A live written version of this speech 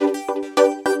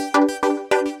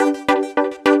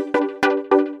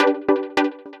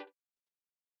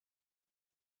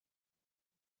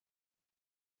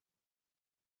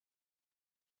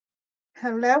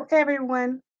Hello,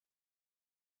 everyone.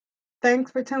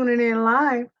 Thanks for tuning in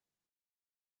live.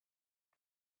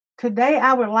 Today,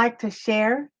 I would like to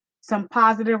share some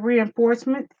positive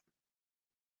reinforcements.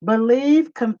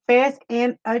 Believe, confess,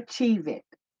 and achieve it.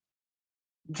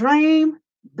 Dream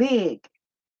big.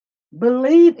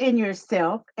 Believe in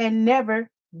yourself and never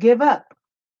give up.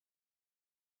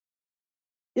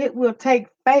 It will take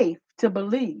faith to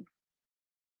believe.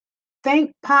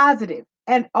 Think positive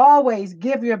and always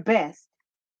give your best,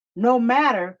 no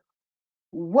matter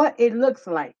what it looks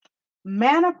like.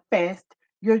 Manifest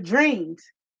your dreams,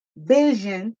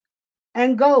 vision,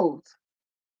 and goals.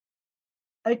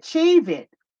 Achieve it.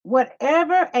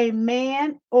 Whatever a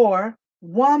man or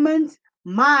woman's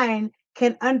mind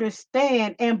can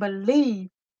understand and believe,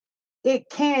 it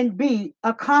can be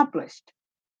accomplished.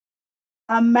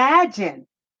 Imagine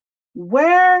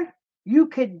where you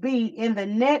could be in the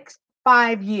next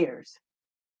 5 years.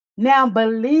 Now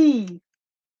believe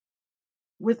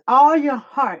with all your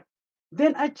heart,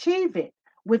 then achieve it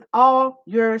with all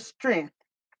your strength.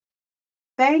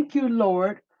 Thank you,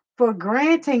 Lord, for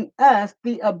granting us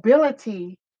the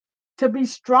ability to be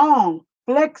strong,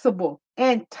 flexible,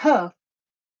 and tough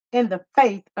in the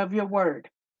faith of your word.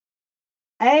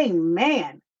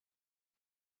 Amen.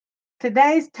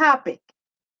 Today's topic,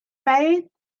 faith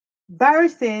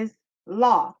versus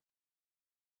law.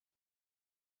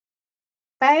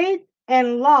 Faith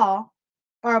and law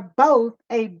are both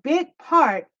a big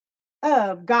part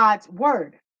of God's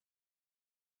word.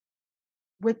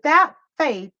 Without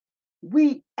faith,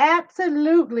 we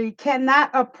absolutely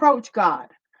cannot approach God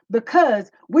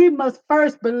because we must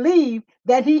first believe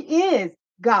that He is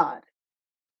God.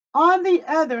 On the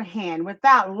other hand,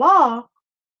 without law,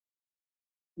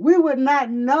 we would not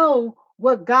know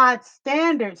what God's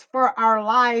standards for our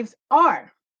lives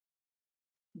are.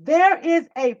 There is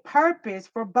a purpose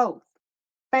for both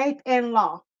faith and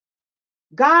law.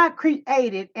 God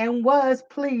created and was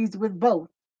pleased with both.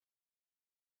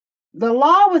 The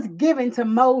law was given to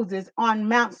Moses on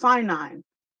Mount Sinai.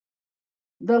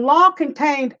 The law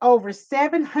contained over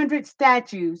 700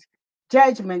 statutes,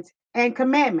 judgments, and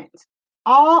commandments,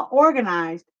 all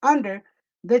organized under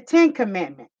the Ten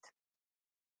Commandments.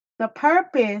 The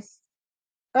purpose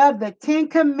of the Ten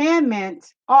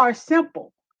Commandments are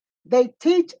simple. They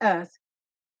teach us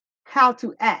how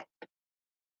to act.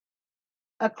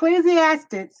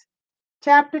 Ecclesiastes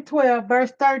chapter 12,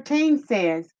 verse 13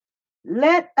 says,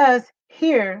 let us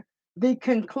hear the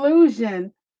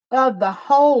conclusion of the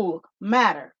whole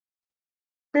matter.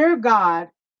 Fear God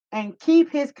and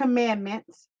keep his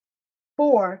commandments,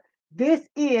 for this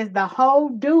is the whole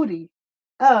duty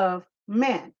of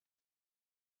men.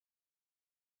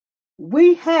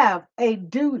 We have a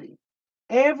duty,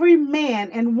 every man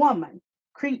and woman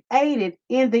created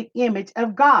in the image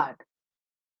of God.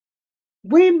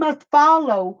 We must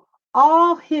follow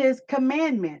all his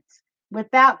commandments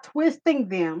without twisting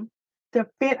them to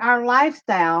fit our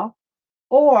lifestyle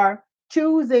or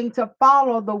choosing to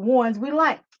follow the ones we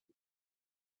like.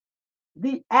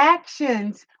 The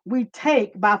actions we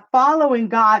take by following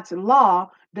God's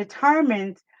law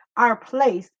determines our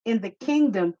place in the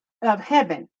kingdom of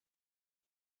heaven.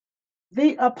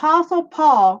 The Apostle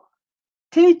Paul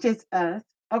teaches us,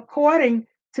 according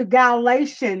to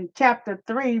Galatians chapter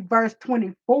 3, verse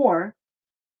 24,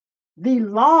 the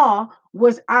law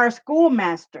was our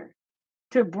schoolmaster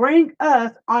to bring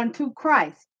us unto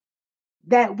Christ,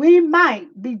 that we might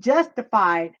be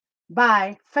justified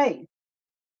by faith.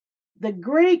 The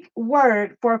Greek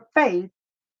word for faith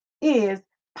is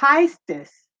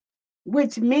pistis,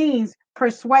 which means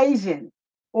persuasion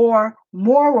or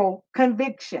moral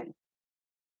conviction.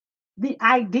 The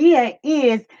idea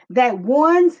is that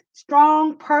one's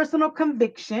strong personal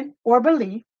conviction or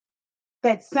belief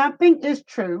that something is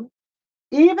true,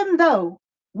 even though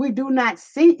we do not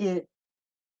see it,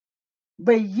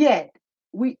 but yet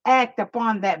we act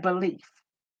upon that belief.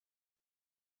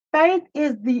 Faith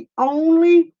is the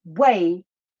only way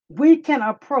we can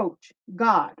approach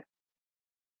God.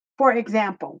 For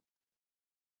example,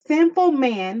 sinful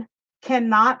man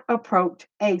cannot approach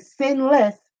a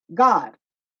sinless God.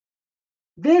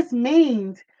 This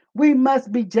means we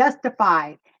must be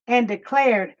justified and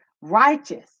declared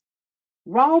righteous.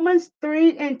 Romans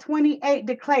 3 and 28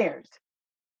 declares,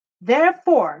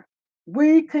 therefore,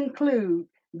 we conclude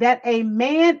that a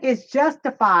man is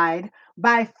justified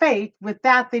by faith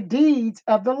without the deeds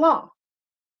of the law.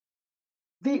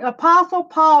 The Apostle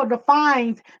Paul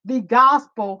defines the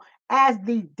gospel as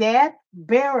the death,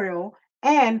 burial,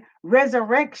 and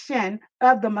resurrection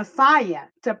of the Messiah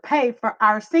to pay for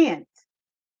our sins.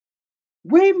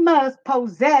 We must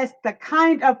possess the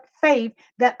kind of faith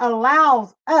that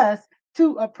allows us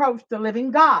to approach the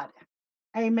living God.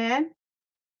 Amen.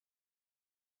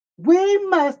 We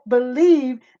must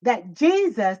believe that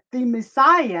Jesus, the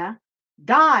Messiah,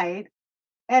 died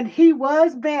and he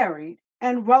was buried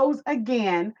and rose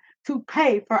again to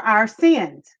pay for our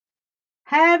sins.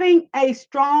 Having a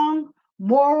strong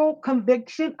moral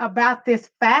conviction about this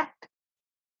fact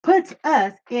puts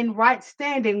us in right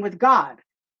standing with God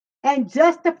and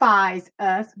justifies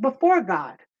us before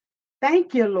God.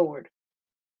 Thank you, Lord.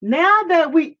 Now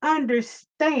that we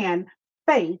understand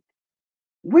faith,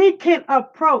 we can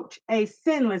approach a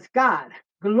sinless God.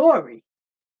 Glory.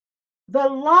 The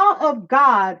law of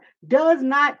God does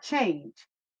not change.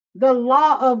 The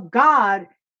law of God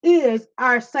is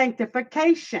our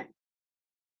sanctification,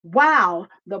 while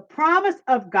the promise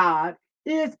of God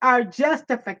is our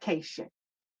justification.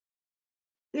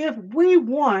 If we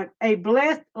want a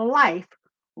blessed life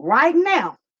right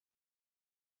now,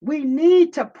 we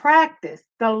need to practice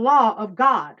the law of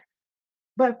God.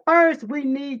 But first, we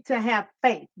need to have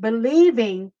faith,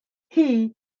 believing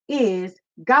He is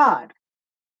God.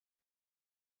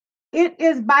 It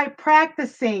is by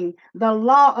practicing the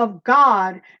law of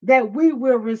God that we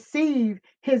will receive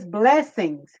His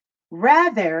blessings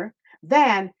rather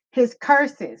than His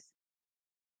curses.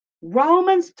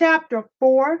 Romans chapter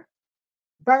 4,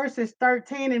 verses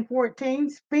 13 and 14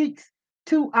 speaks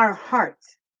to our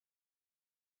hearts.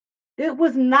 It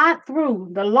was not through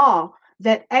the law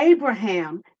that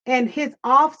Abraham and his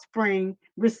offspring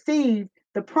received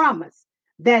the promise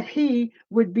that he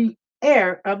would be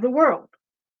heir of the world,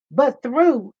 but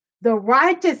through the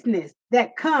righteousness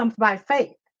that comes by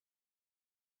faith.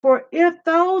 For if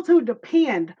those who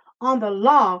depend on the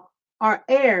law are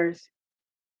heirs,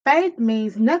 faith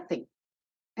means nothing,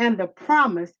 and the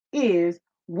promise is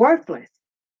worthless.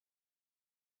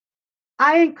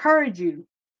 I encourage you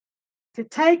to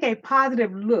take a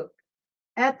positive look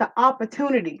at the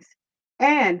opportunities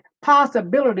and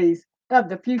possibilities of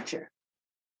the future.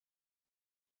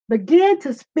 Begin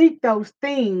to speak those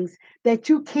things that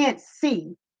you can't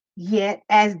see yet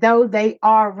as though they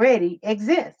already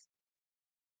exist.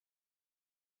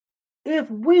 If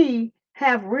we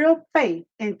have real faith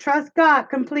and trust God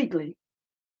completely,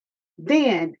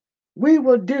 then we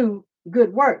will do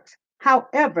good works.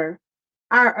 However,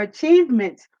 our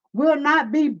achievements will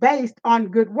not be based on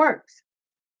good works.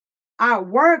 Our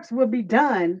works will be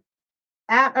done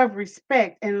out of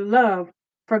respect and love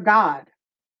for God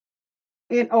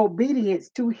in obedience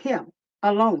to Him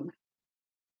alone.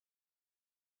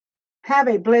 Have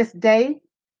a blessed day.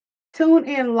 Tune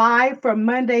in live for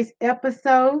Monday's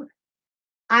episode.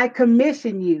 I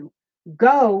commission you.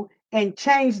 Go and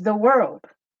change the world.